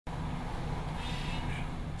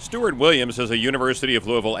Stuart Williams is a University of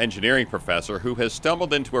Louisville engineering professor who has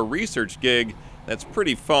stumbled into a research gig that's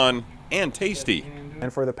pretty fun and tasty.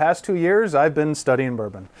 And for the past 2 years, I've been studying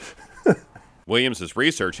bourbon. Williams'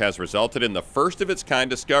 research has resulted in the first of its kind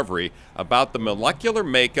discovery about the molecular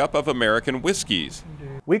makeup of American whiskeys.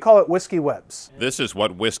 We call it whiskey webs. This is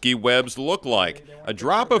what whiskey webs look like. A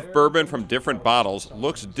drop of bourbon from different bottles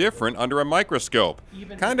looks different under a microscope.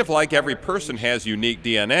 Kind of like every person has unique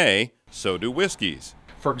DNA, so do whiskeys.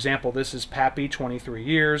 For example, this is Pappy, 23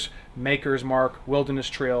 years, Maker's Mark, Wilderness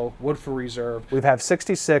Trail, Woodford Reserve. We've have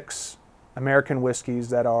 66 American whiskeys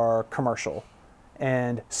that are commercial,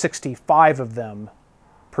 and 65 of them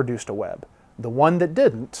produced a web. The one that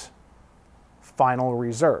didn't, Final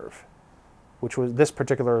Reserve, which was this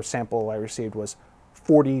particular sample I received, was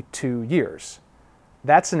 42 years.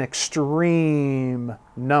 That's an extreme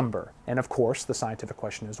number. And of course, the scientific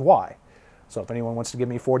question is why? So if anyone wants to give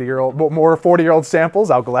me more 40-year-old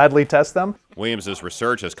samples, I'll gladly test them. Williams'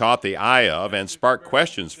 research has caught the eye of and sparked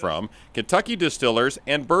questions from Kentucky distillers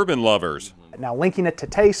and bourbon lovers. Now, linking it to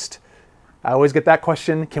taste, I always get that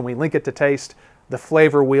question, can we link it to taste? The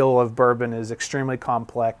flavor wheel of bourbon is extremely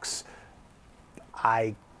complex.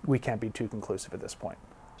 We can't be too conclusive at this point.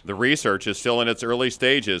 The research is still in its early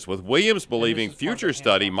stages, with Williams believing future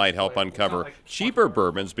study might help uncover cheaper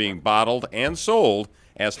bourbons being bottled and sold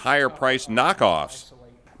as higher-priced knockoffs.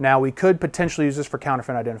 Now, we could potentially use this for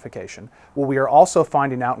counterfeit identification. What we are also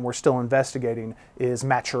finding out, and we're still investigating, is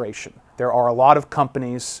maturation. There are a lot of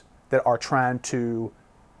companies that are trying to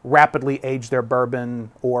rapidly age their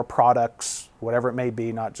bourbon or products, whatever it may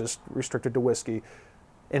be, not just restricted to whiskey,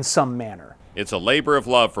 in some manner. It's a labor of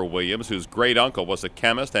love for Williams, whose great-uncle was a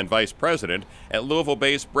chemist and vice president at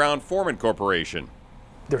Louisville-based Brown-Forman Corporation.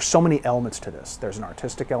 There's so many elements to this. There's an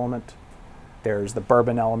artistic element, there's the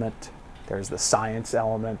bourbon element, there's the science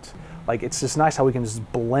element. Like, it's just nice how we can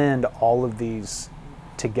just blend all of these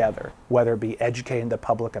together, whether it be educating the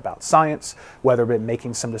public about science, whether it be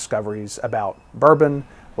making some discoveries about bourbon.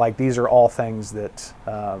 Like, these are all things that,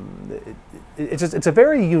 it's a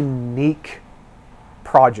very unique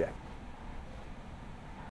project.